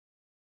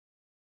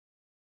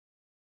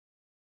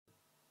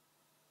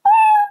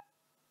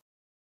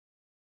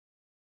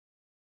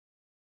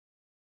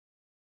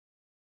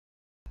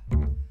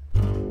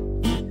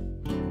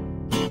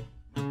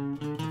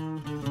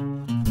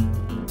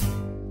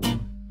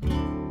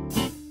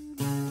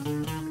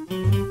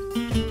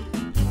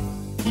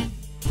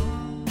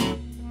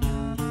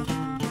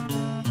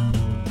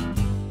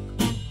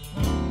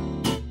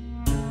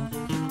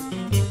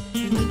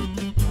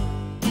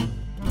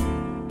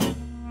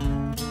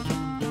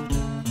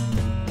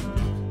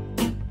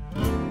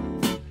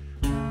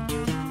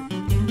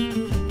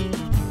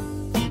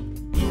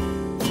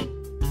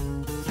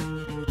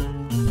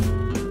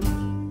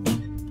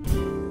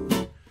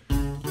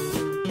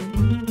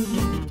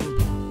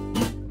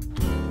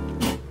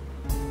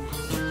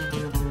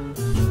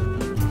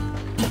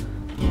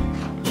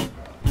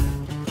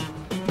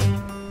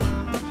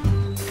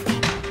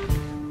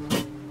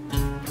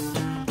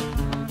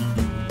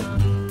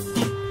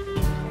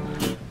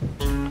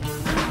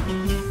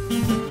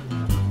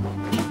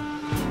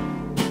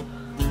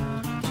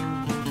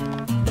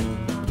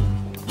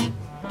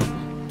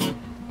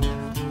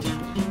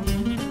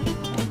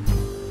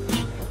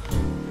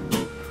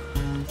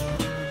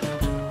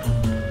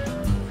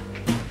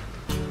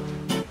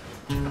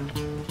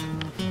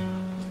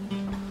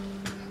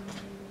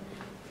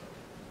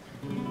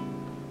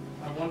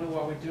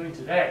doing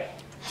today?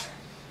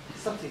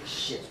 Something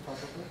shit,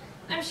 probably.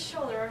 I'm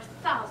sure there are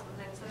 1,000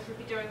 things that I could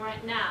be doing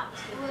right now.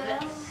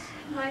 Well,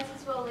 might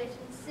as well wait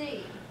and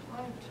see,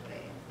 won't we?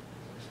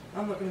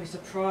 I'm not going to be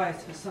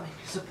surprised if it's something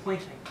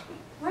disappointing.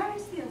 Where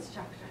is the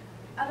instructor?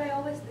 Are they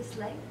always this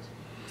late?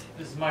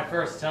 This is my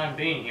first time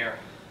being here.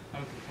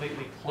 I'm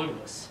completely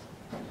clueless.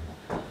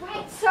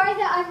 Right, sorry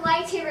that I'm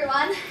late,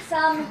 everyone.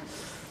 Some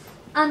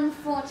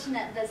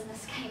unfortunate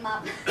business came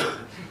up.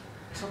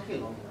 Took you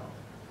long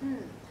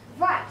enough.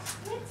 Right,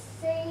 let's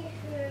see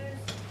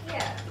who's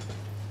here.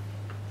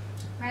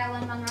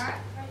 Marilyn Monroe,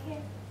 right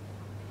here.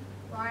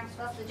 Florence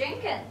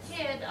Jenkins.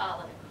 Here,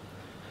 darling.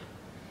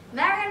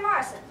 Marion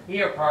Morrison.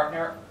 Here,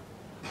 partner.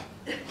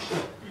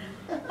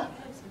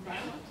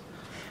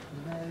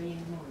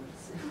 Marilyn Monroe.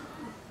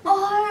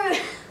 Oh,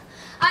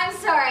 I'm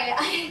sorry.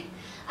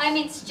 I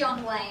meant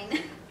John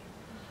Wayne.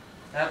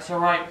 That's all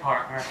right,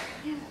 partner.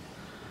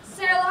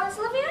 Sir Lawrence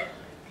Olivier.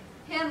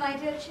 Here, my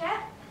dear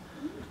chap.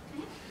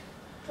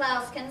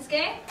 Klaus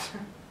Kinski.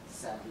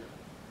 Sadly.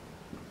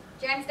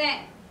 James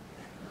Dean.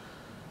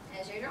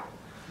 As usual.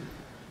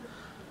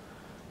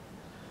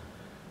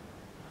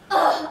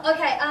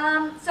 Okay,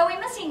 so we're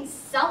missing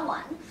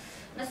someone.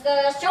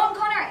 Mr. Sean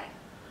Connery.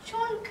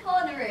 Sean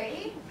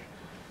Connery?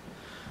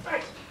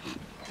 Right.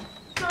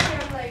 Sorry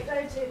I'm late.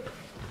 I had to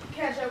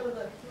catch up with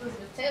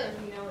Elizabeth Taylor, if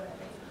you know what I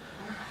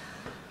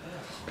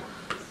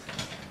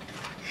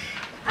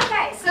mean.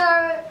 Okay, so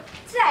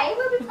today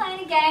we'll be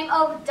playing a game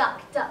of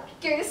Duck, Duck,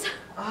 Goose.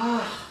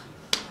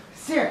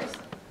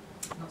 Seriously?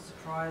 Not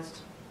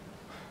surprised.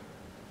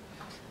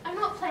 I'm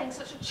not playing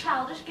such a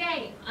childish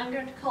game. I'm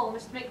going to call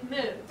Mr.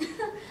 McMoon.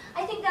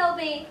 I think that will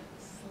be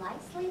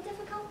slightly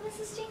difficult,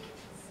 Mrs.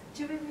 Jenkins.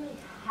 Do we really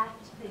have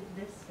to play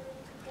this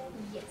game?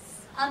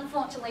 Yes,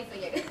 unfortunately for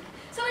you.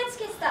 So let's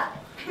get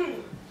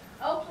started.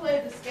 I'll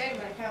play this game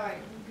like how I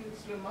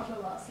goosed your mother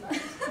last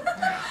night.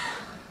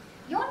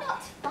 You're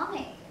not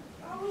funny.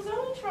 I was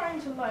only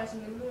trying to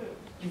lighten the mood.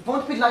 You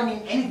won't be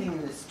lightning anything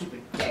in this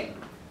stupid game.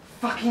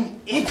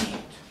 Fucking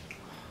idiot.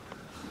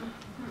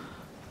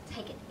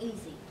 Take it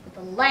easy with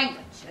the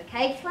language,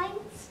 okay,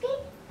 Kinski?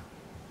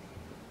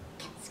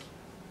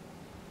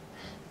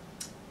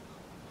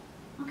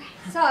 Okay,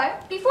 so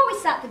before we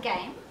start the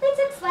game, let's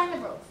explain the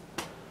rules.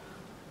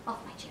 Off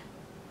my chair.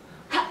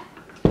 Ha.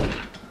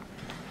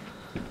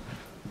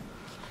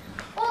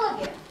 All of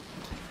you,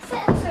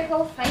 sit in a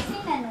circle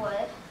facing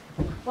inward,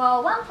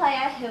 while one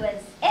player, who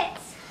is it,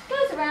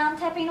 goes around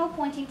tapping or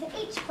pointing to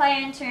each player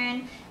in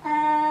turn,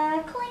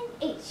 calling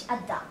each a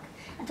duck,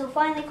 until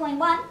finally calling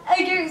one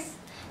a goose.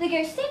 The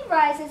goose then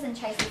rises and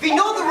chases. We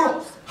know the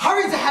rules!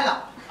 Hurry the hell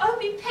up! Oh,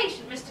 be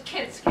patient, Mr.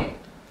 Kinski.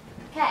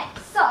 Okay,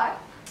 so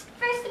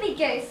first to be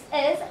goose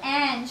is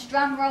Ange.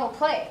 Drum roll,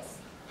 please.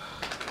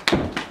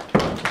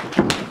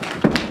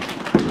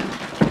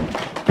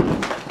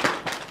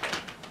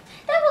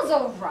 That was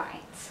all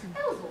right.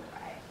 That was all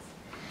right.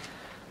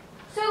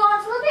 So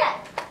Lawrence Olivier.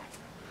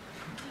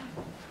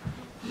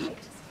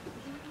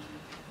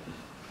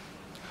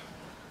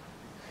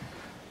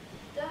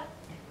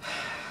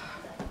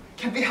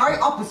 Can we hurry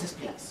up with this,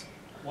 please?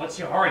 What's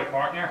your hurry,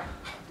 partner?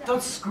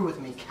 Don't screw with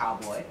me,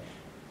 cowboy.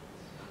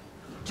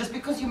 Just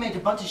because you made a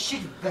bunch of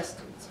shit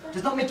westerns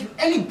does not make you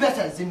any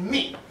better than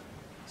me.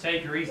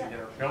 Take her easy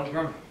there,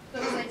 Pilgrim.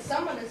 Looks like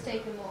someone has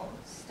taken more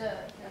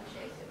stir than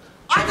shaken.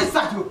 I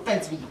decide to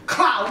offend me, you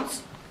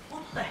clowns!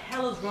 What the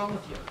hell is wrong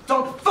with you?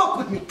 Don't fuck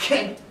with me,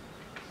 kid!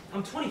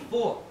 I'm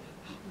 24.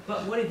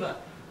 But whatever.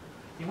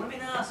 You want to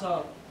be an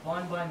asshole?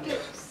 Fine by me.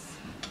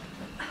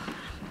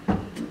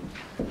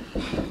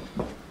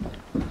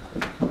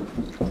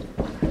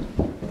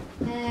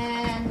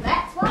 And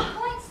that's 1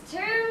 point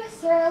to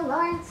Sir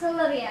Lawrence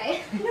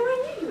Olivier. You know,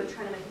 I knew you were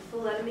trying to make a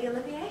fool out of me,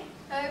 Olivier.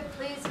 Oh,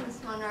 please, Miss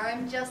Monroe,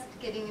 I'm just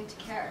getting into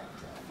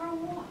character. For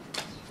what?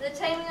 The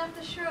Taming of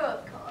the Shrew,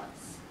 of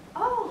course.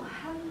 Oh,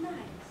 how nice.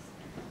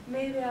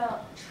 Maybe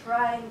I'll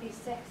try and be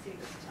sexy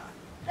this time.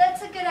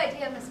 That's a good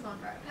idea, Miss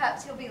Monroe.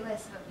 Perhaps you'll be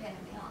less of a pain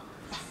in the arse.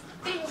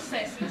 Being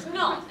sexy is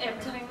not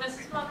everything,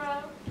 Mrs.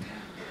 Monroe.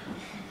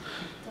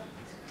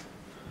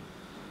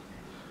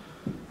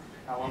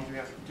 How long do we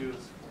have to do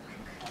this for?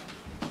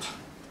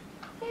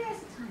 There is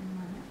a time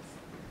limit.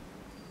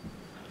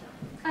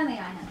 Only I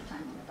have a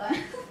time limit,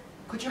 though.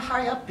 Could you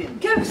hurry up, Ben?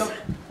 Goose!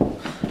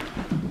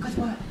 Good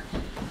work.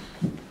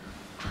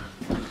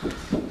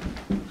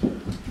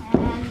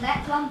 And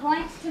that's 1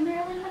 point to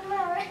Marilyn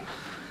Monroe.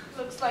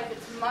 Looks like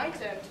it's my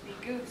turn to be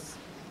Goose.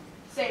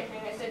 Same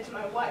thing I said to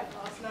my wife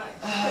last night.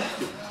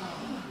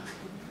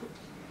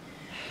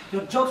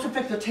 Your jokes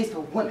reflect your taste for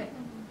women.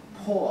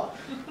 Poor.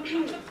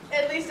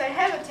 At least I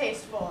have a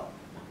taste for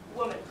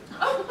woman.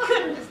 Oh,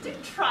 goodness, do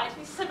try to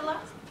be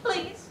civilized,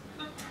 please.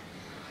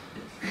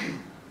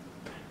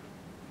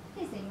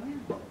 Please see you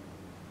around.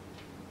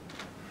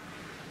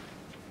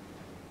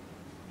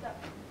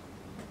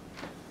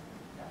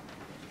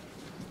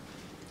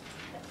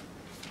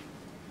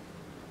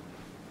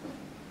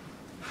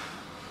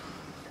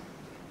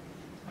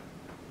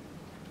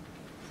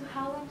 So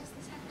how long does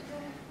this have to go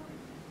on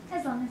for?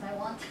 As long as I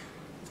want.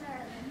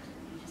 Marilyn,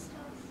 you just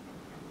tell us.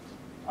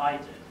 I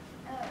did.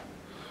 Oh.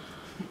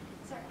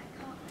 Sorry, I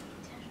can't pay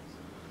attention.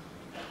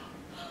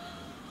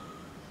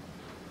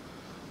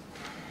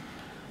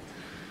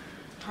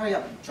 Hurry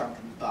up, you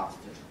drunken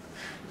bastard.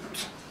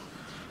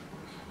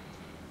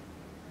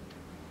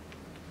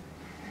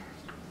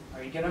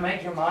 Are you gonna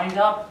make your mind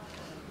up?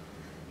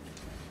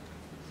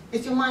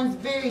 Is your mind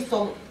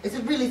is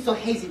it really so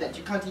hazy that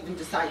you can't even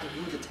decide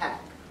who to tag?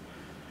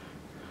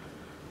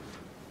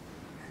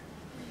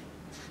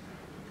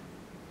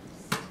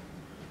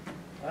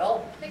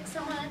 Well, Pick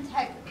someone and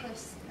tag the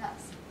closest to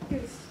us.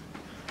 Goose.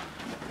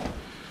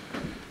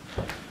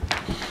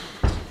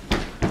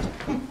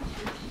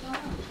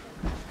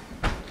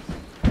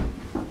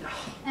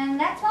 And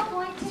that's 1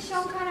 point to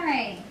Sean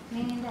Connery,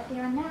 meaning that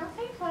there are now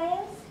 3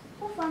 players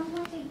with 1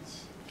 point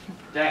each.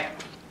 dang.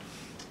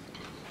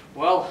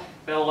 Well,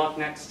 better luck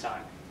next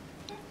time.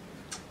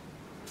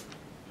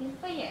 Good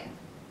for you.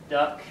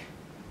 Duck.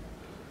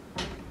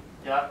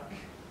 Duck.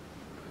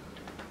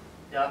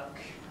 Duck.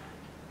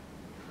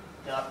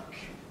 Duck.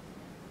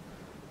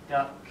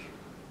 Duck.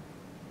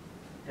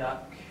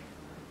 Duck.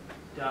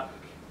 Duck. Duck.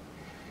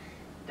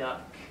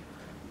 Duck.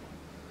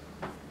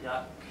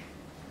 Duck.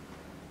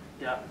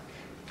 Duck.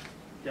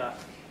 Duck.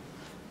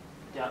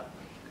 Duck.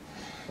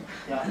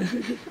 Duck.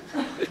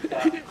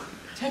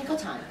 Take your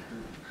time.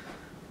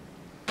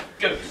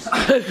 Goose.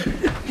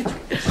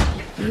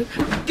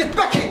 Get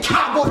back here,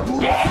 cowboy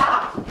boots!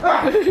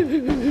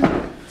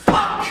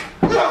 Fuck!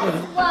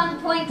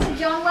 1 point to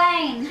John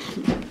Wayne.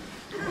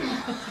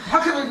 How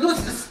can I lose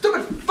to this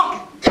stupid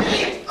fucking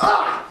idiot?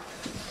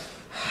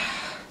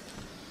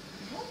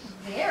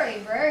 Very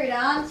rude,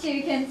 aren't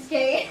you,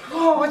 Kinski?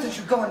 Oh, why don't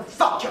you go and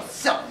fuck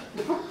yourself?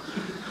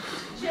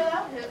 Chill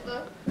out,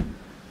 Hitler.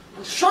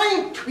 I'm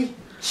trying to be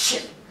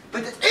shit,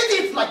 but it's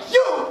idiots like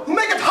you who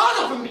make it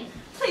harder for me.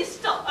 Please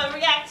stop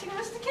overreacting,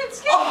 Mr.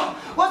 Kinski. Oh,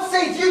 what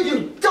says you,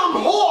 you dumb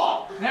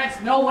whore? That's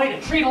no way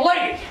to treat a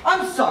lady.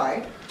 I'm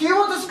sorry. Do you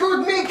want to screw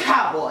with me,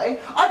 cowboy?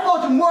 I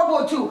fought in World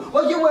War II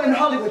while you were in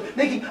Hollywood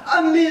making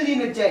 $1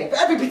 million a day for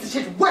every piece of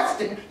shit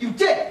western you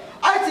did.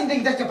 I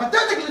think that your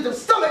pathetic little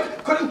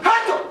stomach couldn't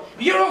handle.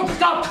 You don't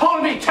stop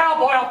calling me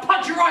cowboy, I'll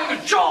punch you right in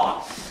the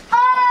jaw.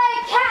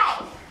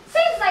 Okay.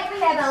 Seems like we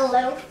have a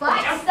little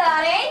fight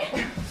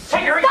starting.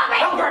 Take your Stop it!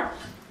 number.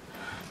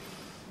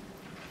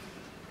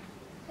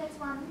 That's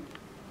 1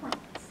 point.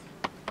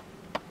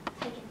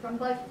 Taken from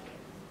both of you.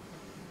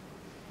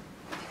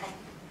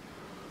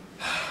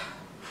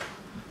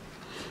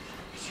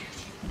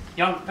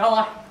 Young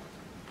fella,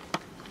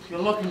 if you're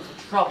looking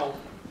for trouble,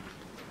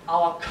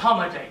 I'll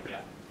accommodate you.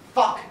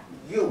 Fuck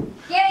you.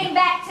 Getting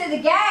back to the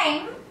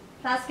game,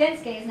 Klaus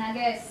Kinski is now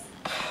Goose.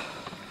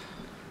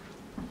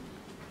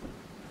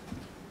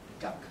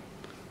 Duck.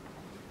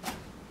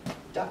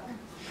 Duck.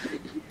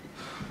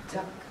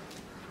 Duck.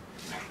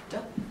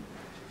 Duck.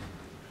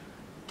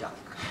 Duck.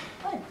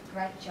 What a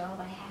great job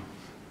I have.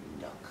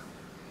 Duck.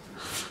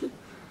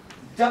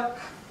 Duck.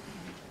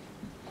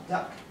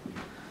 Duck.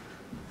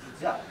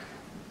 Duck.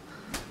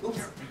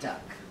 Oops,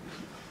 duck.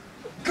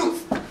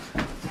 Goose.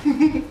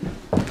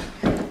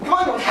 Come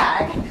on,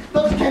 hag.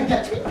 Those can't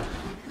get me.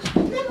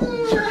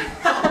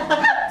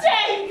 How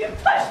dare you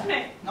push me?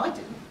 No, I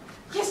didn't.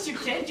 Yes, you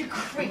did, you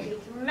crazy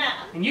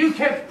man. And you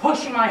kept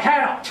pushing my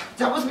head out.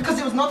 That was because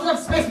there was not enough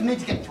space for me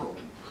to get through.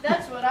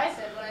 That's what I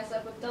said when I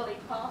slept with Dolly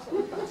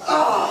Parton.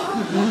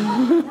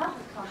 Oh.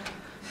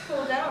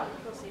 Cool down,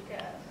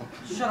 pussycat.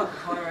 Shut up,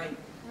 Connery.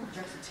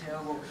 Jokes are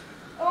terrible.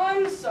 Oh,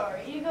 I'm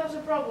sorry. You got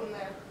a problem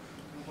there.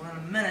 We're in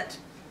a minute.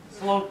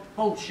 Slow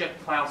bullshit,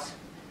 Klaus.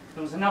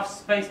 There was enough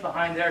space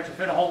behind there to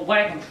fit a whole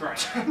wagon train.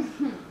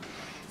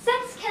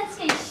 Since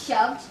Kinski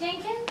shoved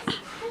Jenkins,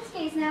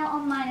 Kinski is now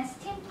on minus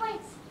 10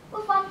 points,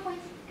 with 1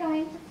 point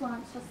going to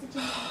Florence plus the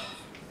Jenkins.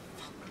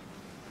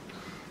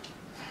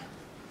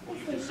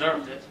 You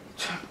deserved it.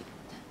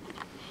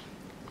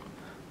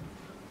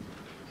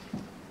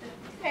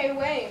 Hey,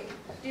 Wayne.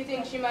 Do you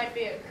think she might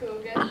be a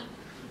cougar?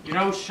 You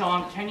know,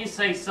 Sean, can you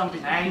say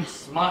something that ain't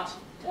smut?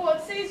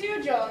 What says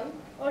you, John?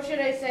 Or should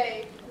I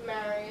say,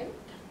 Marion?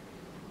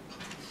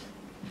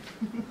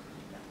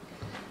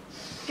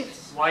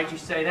 Why'd you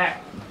say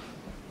that?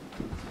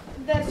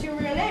 That's your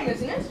real name,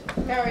 isn't it?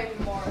 Marion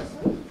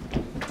Morrison.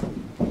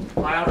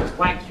 I ought to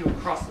whack you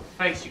across the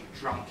face, you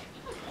drunk.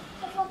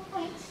 With 1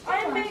 point to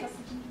I Florence may- plus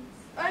the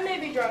Jenkins. I may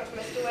be drunk,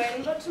 Mr.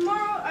 Wayne, but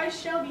tomorrow I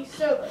shall be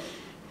sober.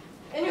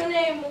 And your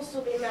name will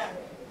still be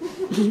Marion.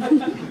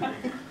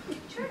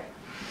 True.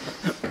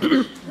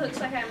 Looks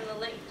like I'm in the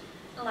lead.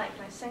 Like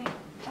my saying.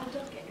 Oh,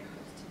 don't get your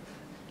hopes too.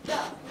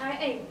 Well, I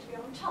aim to be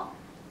on top.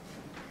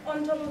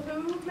 On top of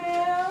who, may I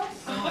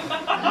ask?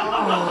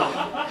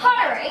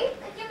 Connery,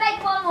 could you make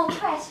one more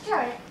press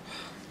joke?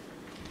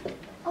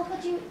 Or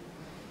could you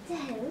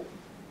do?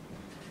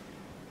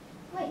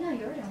 Wait, no,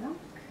 you're already on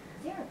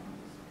 0 points.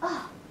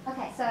 Oh,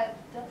 okay, so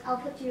I'll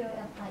put you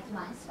at like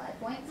minus 5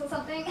 points or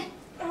something.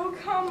 Oh,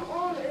 come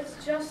on, it's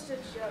just a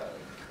joke.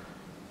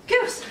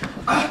 Goose!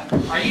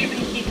 Are you even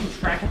keeping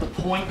track of the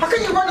points? How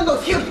can you run in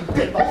those heels, you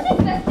bitch?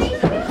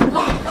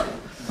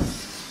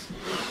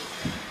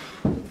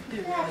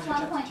 That's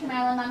 1 point to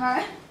Marilyn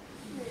Monroe.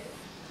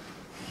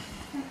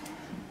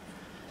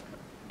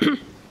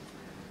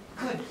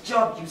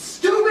 job, you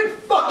stupid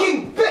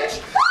fucking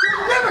bitch!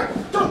 You never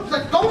don't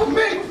let go of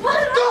me!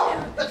 Let's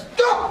go! Let's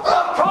go!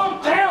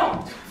 Calm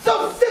down!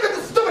 So sick of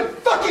this stupid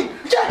fucking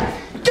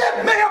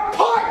get me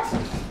apart!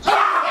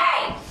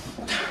 Hey!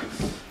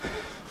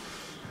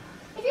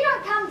 If you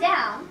don't calm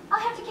down, I'll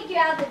have to kick you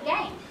out of the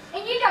game.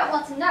 And you don't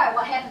want to know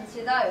what happens to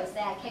those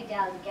that are kicked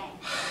out of the game.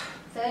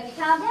 So if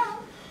you calm down,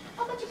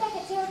 I'll put you back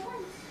at 0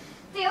 points.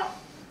 Deal?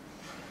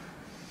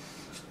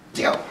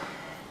 Deal.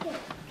 Yeah.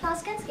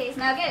 Klaus Kinski is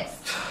now Goose.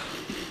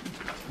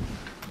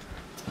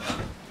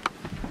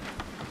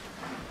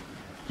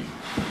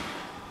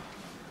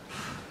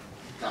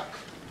 Duck.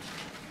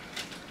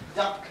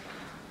 Duck.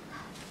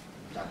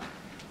 Duck.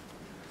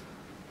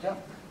 Duck.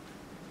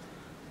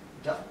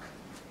 Duck.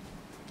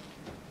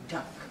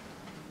 Duck.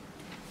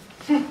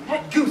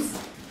 Goose.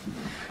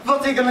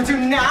 What are you gonna do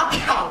now,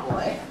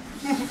 cowboy?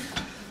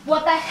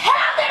 What the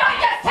hell did I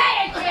just say,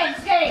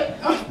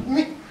 Kinski?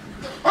 Me?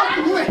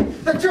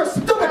 That you're a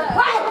stupid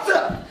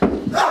bastard!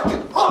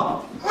 Get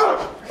off!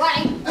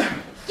 Wait,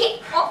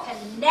 get off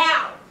him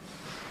now!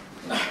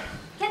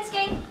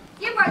 Kinski,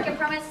 you broke your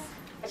promise,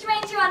 which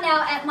means you are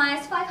now at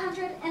minus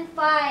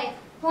 505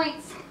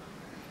 points.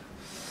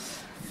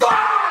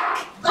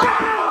 Fuck!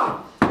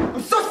 Ah!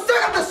 I'm so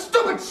sick of this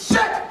stupid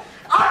shit!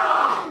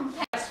 Ah!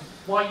 That's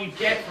what you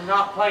get for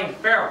not playing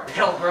fair,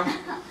 Pilgrim.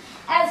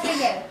 As for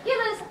you,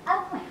 you lose a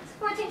point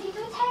for attempting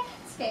to attack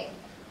Kinski.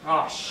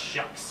 Oh,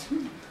 shucks.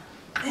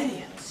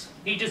 Idiots.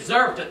 He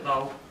deserved it,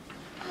 though.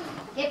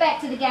 Get back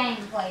to the game,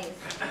 please.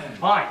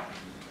 Fine.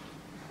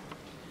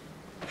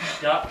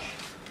 Duck.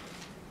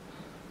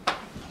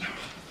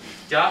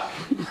 Duck.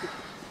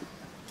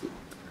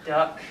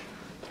 Duck.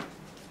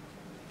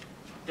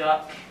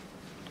 Duck.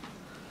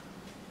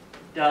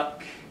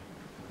 Duck.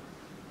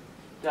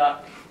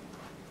 Duck.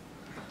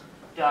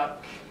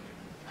 Duck.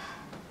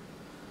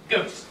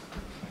 Goose.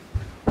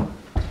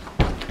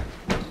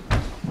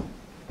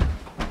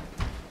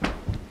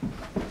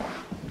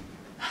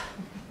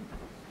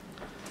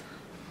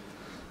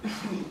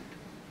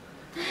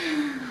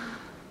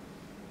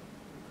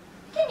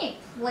 Can you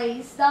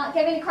please start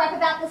giving a crap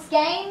about this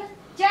game,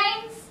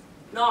 James?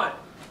 No.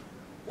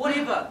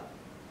 Whatever.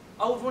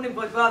 I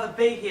would rather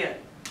be here.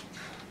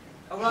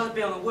 I'd rather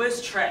be on the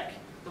worst track,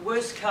 the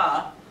worst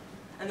car,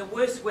 and the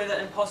worst weather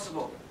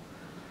impossible.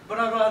 But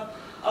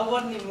I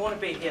wouldn't even want to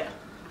be here.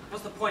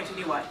 What's the point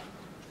anyway?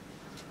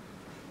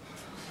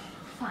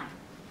 Fine.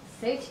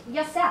 Suit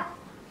yourself.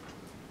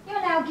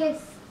 You're now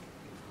Goose.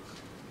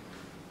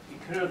 You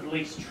could have at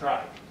least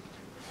tried.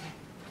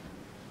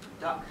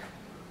 Duck.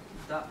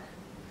 Duck.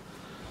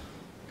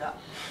 Duck.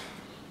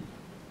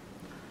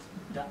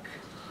 Duck.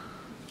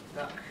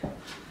 Duck.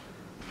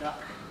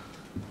 Duck.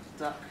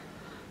 Duck.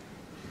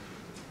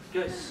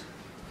 Goose.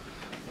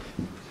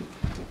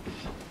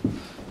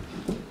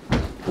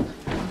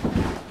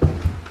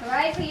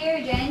 Hooray for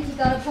you, James. You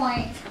got a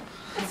point.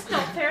 It's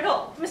not fair at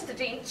all. Mr.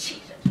 Dean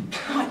cheated.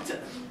 I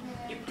didn't.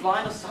 You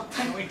blind or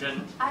something? We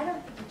didn't. I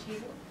don't think he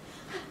cheated.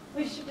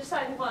 We should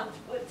decide who won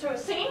through a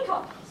singing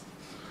contest.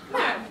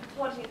 Marilyn,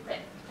 what do you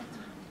think?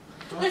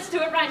 Let's do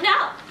it right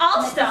now.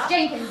 I'll Mrs. start.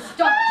 Jenkins,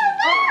 don't you?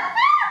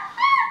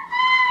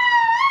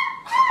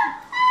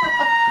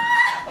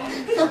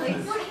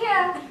 We're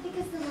here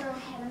because the world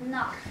had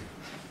enough.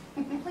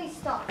 Please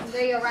stop and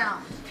go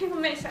around. People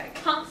may say I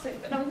can't sing,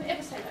 but I would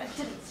never say that I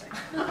didn't sing.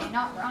 You're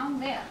not wrong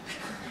there.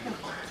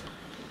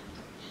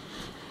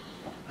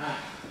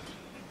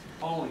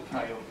 Holy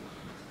coyote.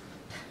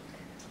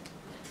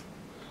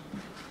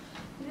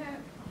 Yeah,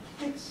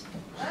 it's...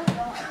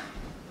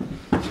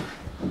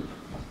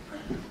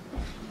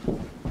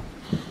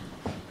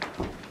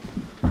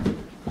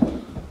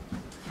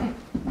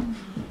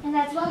 And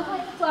that's 1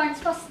 point for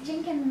Florence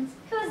Jenkins,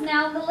 who is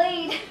now in the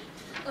lead.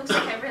 Looks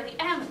like I really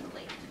am in the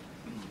lead.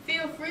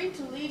 Feel free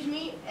to lead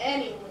me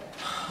anywhere.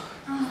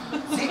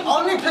 The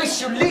only place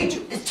she'll lead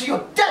you is to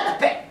your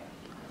deathbed!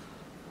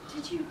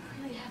 Did you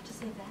really have to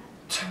say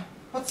that?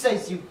 What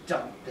says you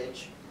dumb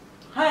bitch?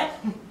 Hey,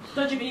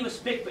 don't you have any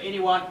respect for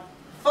anyone?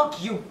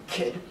 Fuck you,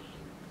 kid.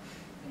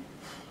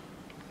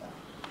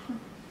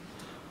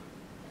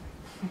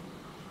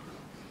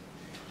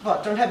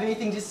 What, don't have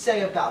anything to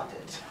say about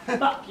it?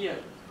 Fuck you.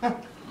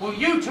 Will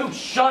you two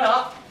shut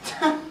up?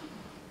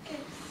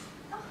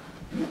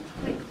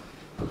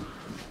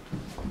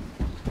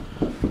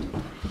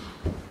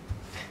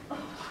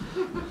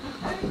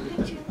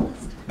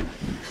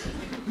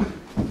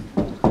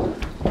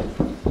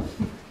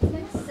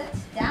 Sit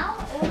down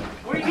or...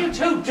 What are you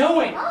two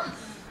doing? Oh.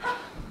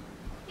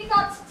 You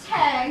got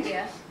tagged.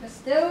 Yeah. But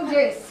still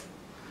Goose.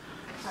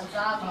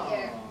 Huzzah for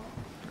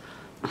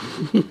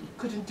you.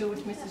 Couldn't do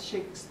it, Mrs.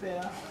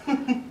 Shakespeare.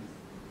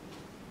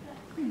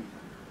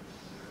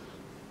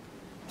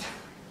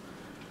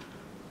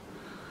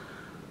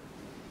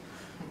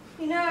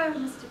 You know,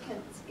 Mr.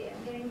 Kinski,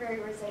 I'm getting very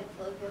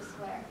resentful of your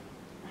swear.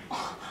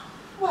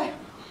 Why,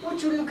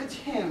 would you look at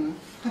him?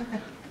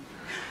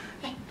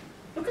 Hey,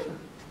 look at him.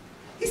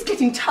 He's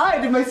getting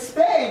tired of my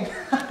spaying.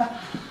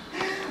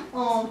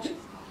 Oh,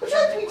 would you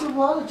like me to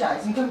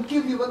apologize and come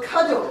give you a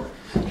cuddle?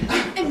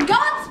 In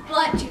God's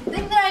blood, do you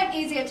think that I am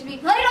easier to be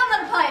played on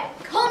than a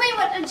pipe? Call me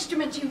what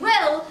instrument you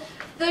will,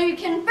 though you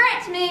can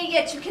threat me,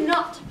 yet you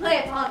cannot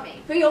play upon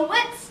me. For your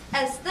wits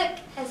as thick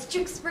as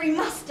Tewkesbury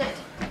mustard.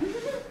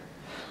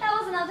 That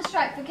was another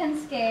strike for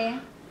Kinski,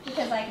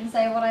 because I can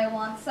say what I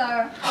want,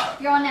 so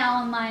you're now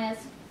on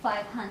minus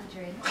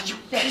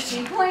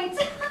 550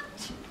 points. At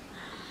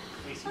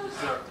least you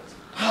deserved it.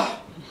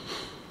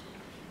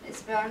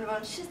 It's bound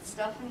on shit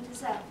stuff and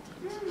deserved.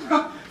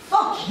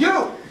 Fuck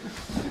you!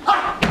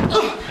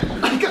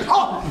 Get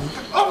off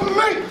of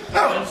me!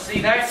 Didn't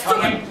see that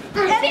coming.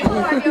 Any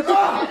more of your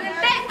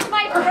back to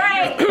my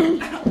brain!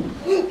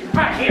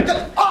 Back here.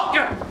 Get off!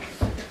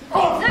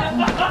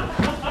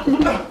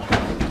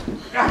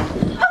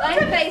 My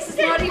face is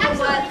not even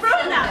worth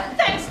Bruna,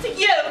 thanks to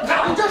you.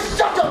 Just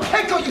shut your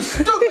pickle, you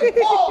stupid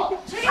whore!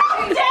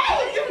 How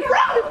dare you,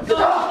 Bruna? Get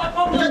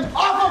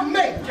off of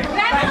me!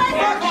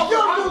 Fuck you,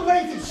 you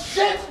lazy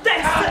shit!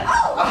 That's it.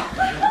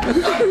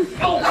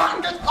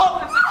 Get off!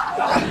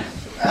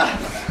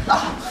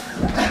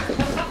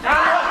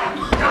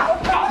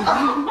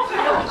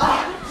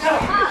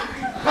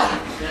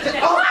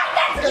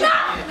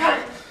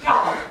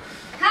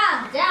 Calm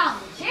down,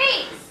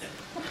 jeez!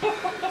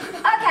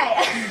 Okay.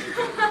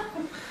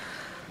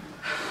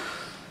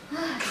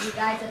 You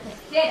guys are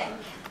pathetic.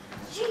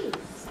 Jeez.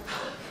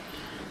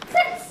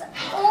 Since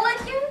all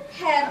of you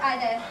have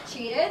either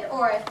cheated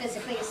or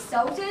physically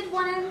assaulted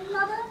one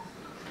another,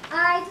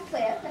 I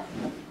declare that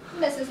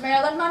Mrs.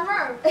 Marilyn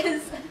Monroe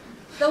is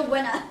the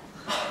winner.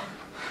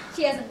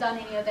 She hasn't done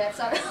any of that,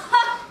 so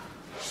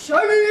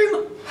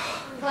shame!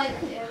 Like,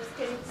 I was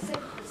getting sick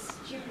of this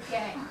stupid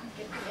game.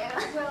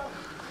 Well,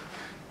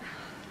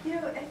 you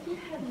know, if you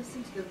had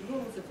listened to the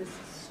rules of this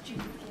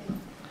stupid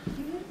game,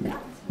 you would have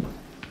gotten some.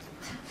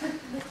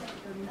 Let's go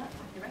nuts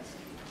like the rest of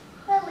you.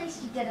 well, at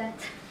least you didn't.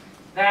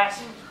 That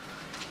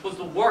was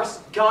the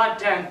worst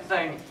goddamn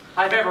thing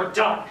I've ever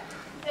done.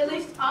 At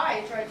least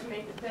I tried to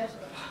make it better.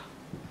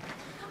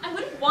 I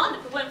wouldn't want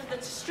if it weren't for the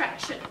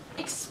distraction,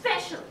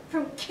 especially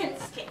from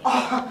Kinski.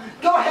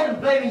 Go ahead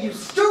and blame me, you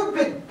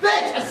stupid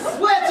bitch! I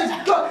swear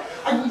to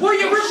God! Will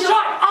you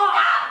shut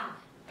up?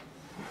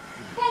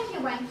 Thank you,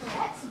 Wayne, for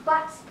that.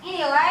 But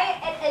anyway,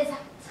 it is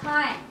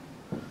time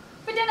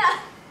for dinner.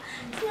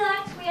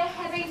 Tonight we are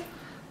having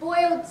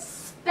boiled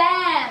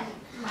spam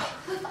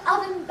with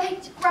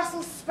oven-baked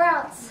Brussels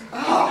sprouts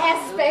and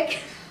aspic.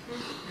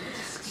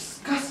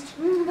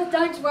 Disgusting. But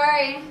don't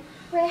worry,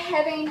 we're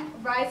having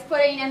rice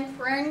pudding and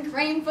prune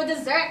cream for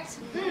dessert.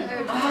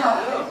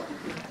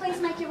 Please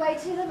make your way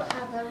to the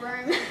other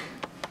room.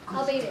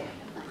 I'll be there.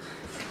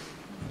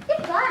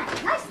 Goodbye.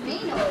 Nice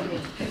meeting all of you.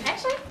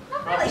 Actually,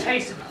 not I've really.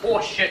 tasted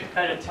horse shit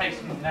better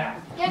taste than that.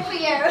 Good for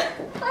you.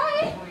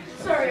 Bye.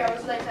 Sorry, I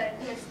was late. I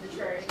missed the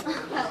train.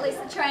 Well, at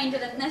least the train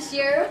didn't miss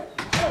you.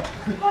 Oh,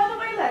 by the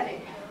way,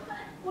 laddie,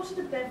 what are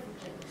the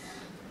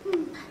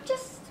beverages?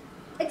 Just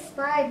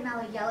expired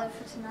mellow yellow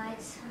for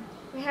tonight.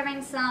 We're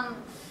having some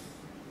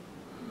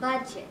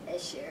budget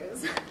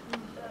issues.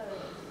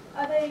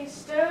 Are they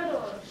stirred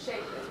or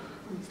shaken?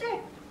 Stir.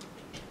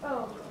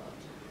 Oh, God.